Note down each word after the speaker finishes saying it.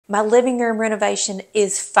My living room renovation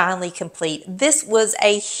is finally complete. This was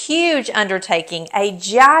a huge undertaking, a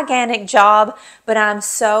gigantic job, but I'm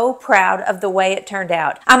so proud of the way it turned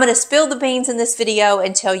out. I'm going to spill the beans in this video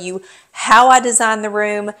and tell you how I designed the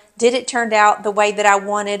room. Did it turn out the way that I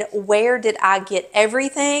wanted? Where did I get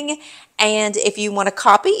everything? And if you want to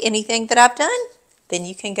copy anything that I've done, then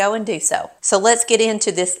you can go and do so. So let's get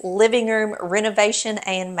into this living room renovation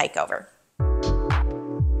and makeover.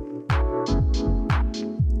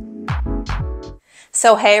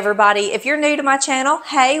 So hey everybody, if you're new to my channel,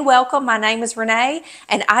 hey, welcome. My name is Renee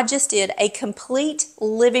and I just did a complete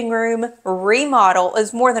living room remodel. It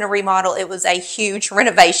was more than a remodel, it was a huge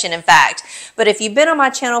renovation in fact. But if you've been on my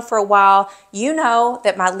channel for a while, you know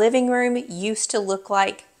that my living room used to look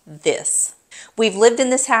like this. We've lived in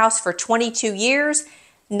this house for 22 years.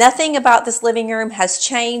 Nothing about this living room has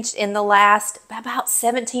changed in the last about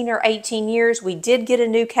 17 or 18 years. We did get a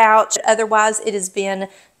new couch. Otherwise, it has been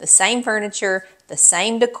the same furniture, the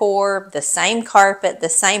same decor, the same carpet, the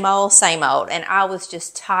same old, and I was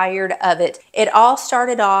just tired of it. It all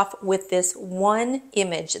started off with this one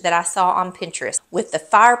image that I saw on Pinterest with the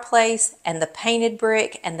fireplace and the painted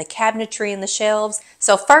brick and the cabinetry and the shelves.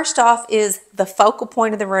 So first off is the focal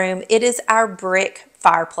point of the room. It is our brick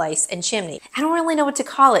fireplace and chimney. I don't really know what to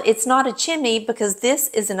call it. It's not a chimney because this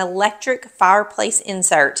is an electric fireplace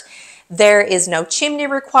insert. There is no chimney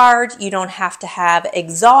required. You don't have to have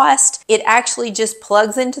exhaust. It actually just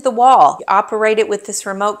plugs into the wall. You operate it with this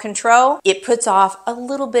remote control. It puts off a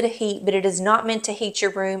little bit of heat, but it is not meant to heat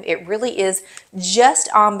your room. It really is just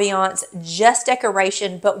ambiance, just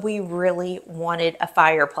decoration, but we really wanted a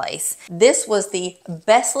fireplace. This was the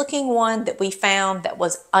best looking one that we found that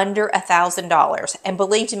was under $1,000. And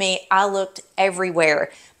believe me, I looked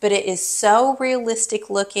everywhere. But it is so realistic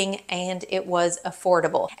looking and it was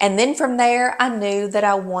affordable. And then from there, I knew that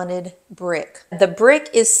I wanted brick. The brick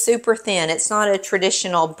is super thin. It's not a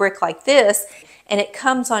traditional brick like this, and it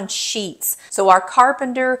comes on sheets. So our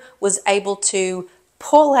carpenter was able to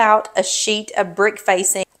pull out a sheet of brick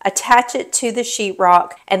facing, attach it to the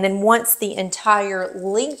sheetrock, and then once the entire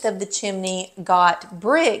length of the chimney got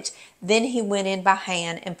bricked, then he went in by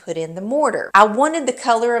hand and put in the mortar. I wanted the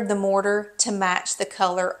color of the mortar to match the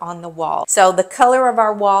color on the wall. So the color of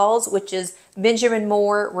our walls, which is Benjamin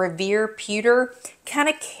Moore Revere Pewter, kind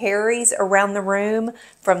of carries around the room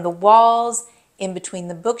from the walls, in between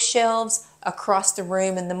the bookshelves, across the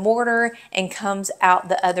room in the mortar, and comes out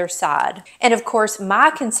the other side. And of course, my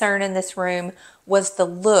concern in this room was the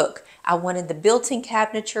look. I wanted the built-in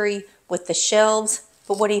cabinetry with the shelves,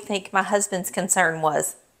 but what do you think my husband's concern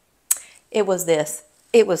was? It was this.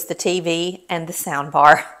 It was the TV and the sound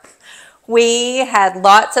bar. We had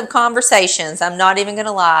lots of conversations, I'm not even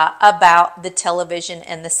gonna lie, about the television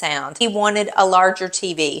and the sound. He wanted a larger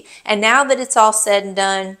TV, and now that it's all said and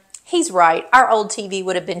done, he's right. Our old TV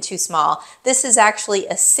would have been too small. This is actually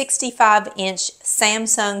a 65-inch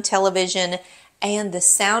Samsung television, and the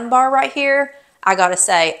sound bar right here, I gotta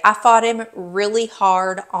say, I fought him really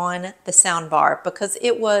hard on the sound bar because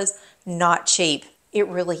it was not cheap. It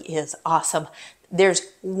really is awesome.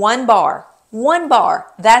 There's one bar,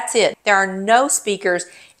 that's it. There are no speakers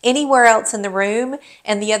anywhere else in the room.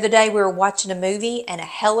 And the other day we were watching a movie and a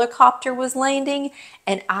helicopter was landing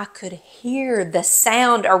and I could hear the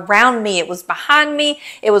sound around me. It was behind me,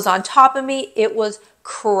 it was on top of me, it was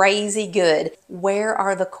crazy good. Where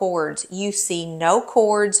are the cords? You see no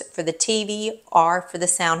cords for the TV or for the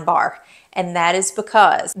sound bar. And that is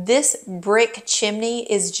because this brick chimney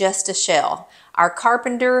is just a shell. Our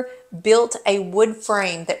carpenter built a wood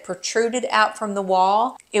frame that protruded out from the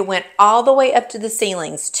wall. It went all the way up to the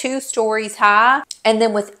ceilings, 2 stories high. And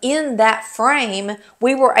then within that frame,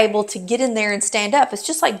 we were able to get in there and stand up. It's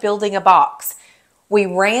just like building a box. We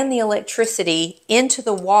ran the electricity into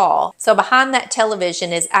the wall. So behind that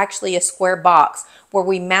television is actually a square box where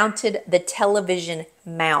we mounted the television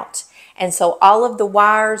mount. And so all of the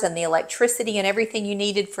wires and the electricity and everything you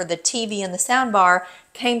needed for the TV and the sound bar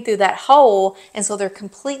came through that hole. And so they're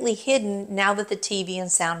completely hidden now that the TV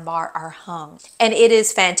and sound bar are hung. And it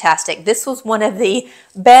is fantastic. This was one of the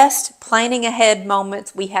best planning ahead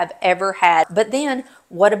moments we have ever had. But then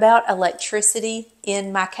what about electricity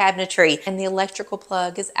in my cabinetry? And the electrical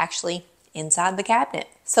plug is actually inside the cabinet.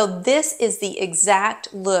 So this is the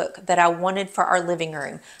exact look that I wanted for our living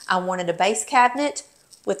room. I wanted a base cabinet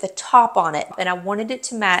with a top on it, and I wanted it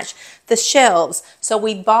to match the shelves. So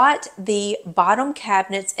we bought the bottom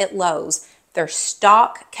cabinets at Lowe's. They're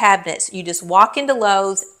stock cabinets. You just walk into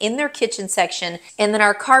Lowe's in their kitchen section, and then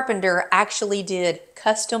our carpenter actually did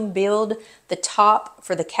custom build the top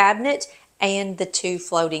for the cabinet and the 2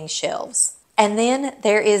 floating shelves. And then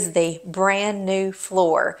there is the brand new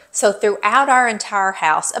floor. So throughout our entire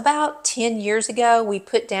house, about 10 years ago, we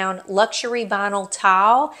put down luxury vinyl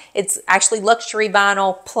tile. It's actually luxury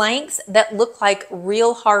vinyl planks that look like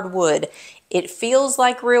real hardwood. It feels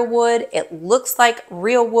like real wood, it looks like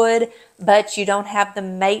real wood, but you don't have the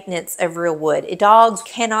maintenance of real wood. Dogs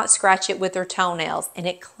cannot scratch it with their toenails, and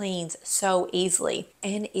it cleans so easily.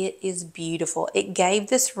 And it is beautiful. It gave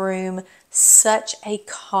this room such a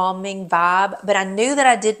calming vibe, but I knew that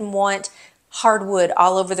I didn't want hardwood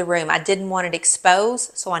all over the room. I didn't want it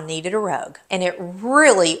exposed, so I needed a rug. And it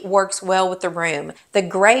really works well with the room. The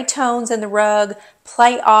gray tones in the rug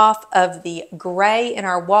play off of the gray in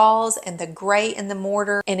our walls and the gray in the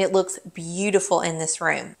mortar, and it looks beautiful in this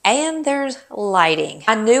room. And there's lighting.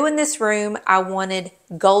 I knew in this room I wanted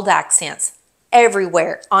gold accents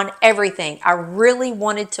everywhere, on everything. I really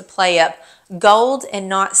wanted to play up gold and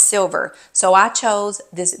not silver, so I chose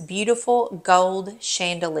this beautiful gold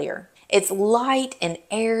chandelier. It's light and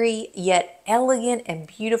airy, yet elegant and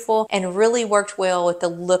beautiful, and really worked well with the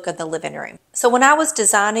look of the living room. So when I was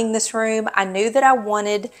designing this room, I knew that I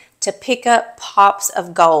wanted to pick up pops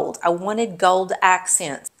of gold. I wanted gold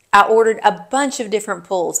accents. I ordered a bunch of different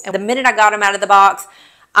pulls, and the minute I got them out of the box,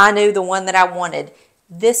 I knew the one that I wanted.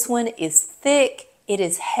 This one is thick, it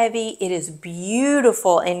is heavy, it is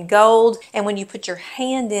beautiful in gold, and when you put your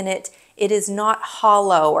hand in it, it is not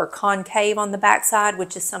hollow or concave on the backside,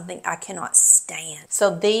 which is something I cannot stand.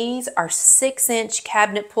 So these are 6-inch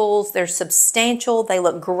cabinet pulls. They're substantial. They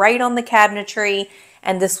look great on the cabinetry.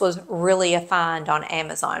 And this was really a find on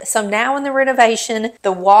Amazon. So now in the renovation,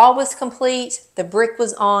 the wall was complete, the brick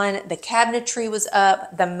was on, the cabinetry was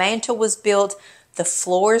up, the mantle was built, the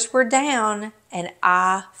floors were down, and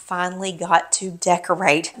I finally got to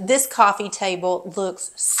decorate. This coffee table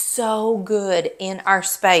looks so good in our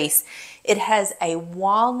space. It has a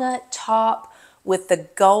walnut top with the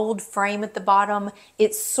gold frame at the bottom.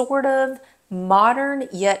 It's sort of modern,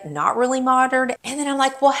 yet not really modern. And then I'm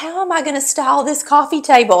like, well, how am I going to style this coffee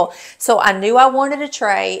table? So I knew I wanted a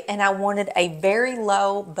tray, and I wanted a very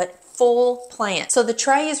low but full plant. So the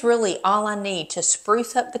tray is really all I need to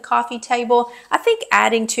spruce up the coffee table. I think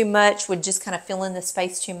adding too much would just kind of fill in the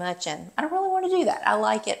space too much, and I don't really want to do that. I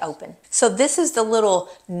like it open. So this is the little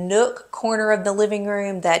nook corner of the living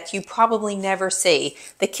room that you probably never see.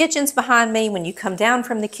 The kitchen's behind me. When you come down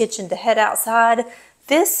from the kitchen to head outside,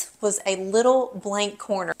 this was a little blank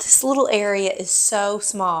corner. This little area is so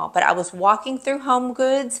small, but I was walking through Home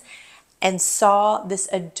Goods and saw this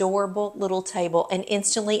adorable little table, and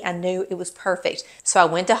instantly I knew it was perfect. So I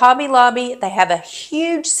went to Hobby Lobby. They have a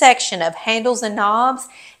huge section of handles and knobs,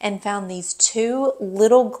 and found these 2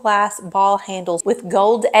 little glass ball handles with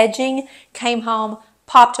gold edging. Came home,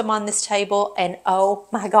 popped them on this table, and oh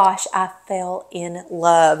my gosh, I fell in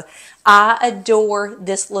love. I adore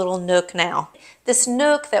this little nook now. This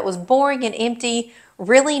nook that was boring and empty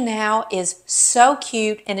really now is so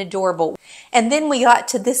cute and adorable. And then we got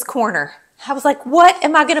to this corner. I was like, what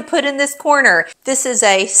am I going to put in this corner? This is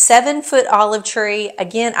a 7-foot olive tree.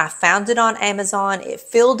 Again, I found it on Amazon. It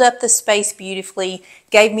filled up the space beautifully,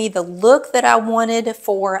 gave me the look that I wanted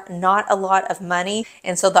for not a lot of money.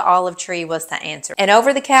 And so the olive tree was the answer. And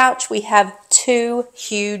over the couch, we have 2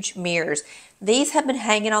 huge mirrors. These have been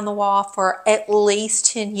hanging on the wall for at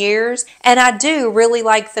least 10 years. And I do really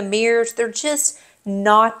like the mirrors. They're just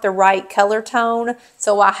not the right color tone.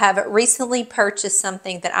 So I have recently purchased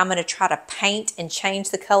something that I'm going to try to paint and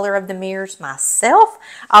change the color of the mirrors myself.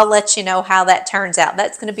 I'll let you know how that turns out.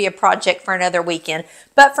 That's going to be a project for another weekend.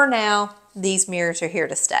 But for now, these mirrors are here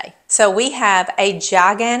to stay. So we have a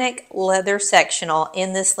gigantic leather sectional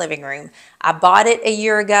in this living room. I bought it a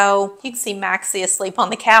year ago. You can see Maxie asleep on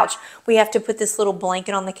the couch. We have to put this little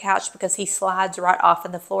blanket on the couch because he slides right off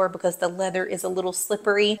of the floor because the leather is a little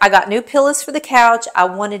slippery. I got new pillows for the couch. I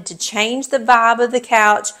wanted to change the vibe of the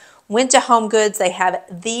couch. Went to Home Goods. They have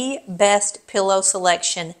the best pillow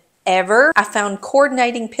selection ever. I found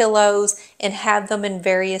coordinating pillows and have them in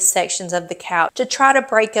various sections of the couch to try to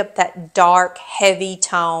break up that dark, heavy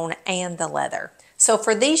tone and the leather. So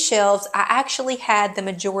for these shelves, I actually had the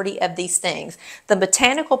majority of these things. The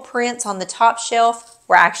botanical prints on the top shelf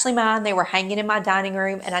were actually mine. They were hanging in my dining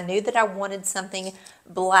room, and I knew that I wanted something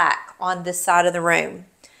black on this side of the room.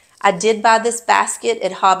 I did buy this basket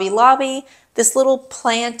at Hobby Lobby. This little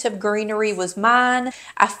plant of greenery was mine.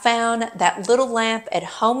 I found that little lamp at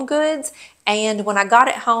Home Goods, And when I got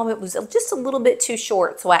it home, it was just a little bit too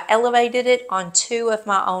short, so I elevated it on 2 of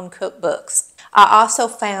my own cookbooks. I also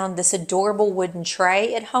found this adorable wooden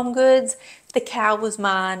tray at Home Goods. The cow was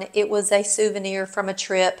mine. It was a souvenir from a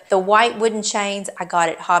trip. The white wooden chains I got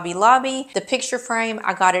at Hobby Lobby. The picture frame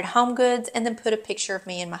I got at Home Goods, and then put a picture of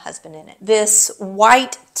me and my husband in it. This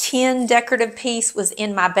white tin decorative piece was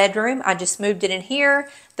in my bedroom. I just moved it in here.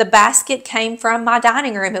 The basket came from my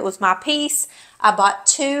dining room. It was my piece. I bought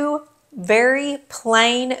 2 very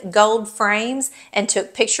plain gold frames and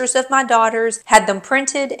took pictures of my daughters, had them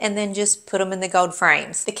printed, and then just put them in the gold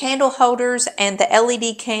frames. The candle holders and the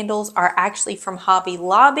LED candles are actually from Hobby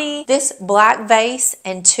Lobby. This black vase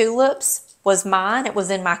and tulips was mine. It was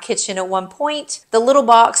in my kitchen at one point. The little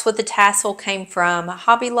box with the tassel came from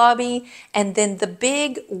Hobby Lobby, and then the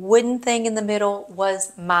big wooden thing in the middle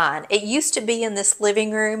was mine. It used to be in this living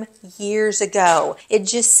room years ago. It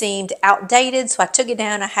just seemed outdated, so I took it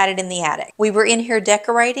down. I had it in the attic. We were in here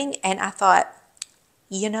decorating, and I thought,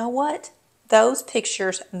 you know what? Those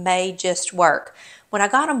pictures may just work. When I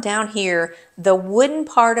got them down here, the wooden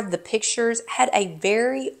part of the pictures had a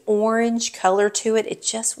very orange color to it. It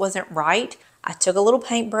just wasn't right. I took a little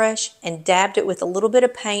paintbrush and dabbed it with a little bit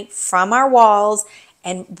of paint from our walls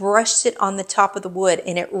and brushed it on the top of the wood,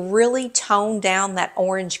 and it really toned down that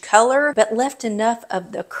orange color, but left enough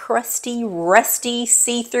of the crusty, rusty,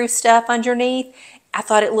 see-through stuff underneath. I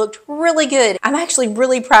thought it looked really good. I'm actually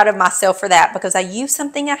really proud of myself for that because I used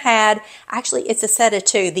something I had. Actually, it's a set of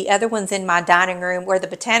 2. The other one's in my dining room where the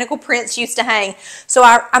botanical prints used to hang. So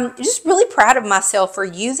I'm just really proud of myself for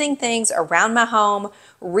using things around my home,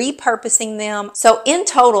 repurposing them. So in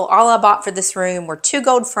total, all I bought for this room were 2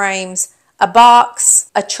 gold frames, a box,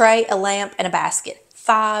 a tray, a lamp, and a basket.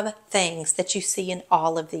 5 things that you see in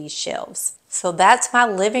all of these shelves. So that's my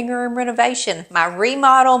living room renovation, my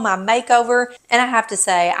remodel, my makeover, and I have to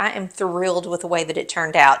say I am thrilled with the way that it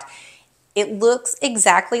turned out. It looks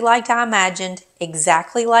exactly like I imagined,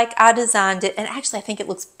 exactly like I designed it, and actually I think it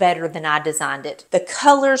looks better than I designed it. The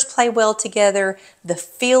colors play well together, the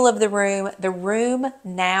feel of the room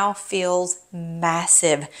now feels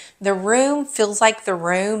massive. The room feels like the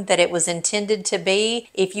room that it was intended to be.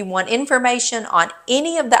 If you want information on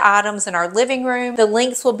any of the items in our living room, the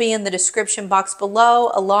links will be in the description box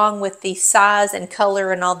below, along with the size and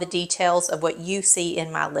color and all the details of what you see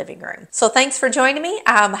in my living room. So thanks for joining me.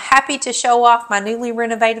 I'm happy to show off my newly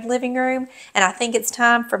renovated living room, and I think it's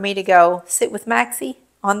time for me to go sit with Maxie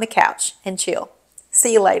on the couch and chill.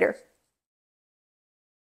 See you later.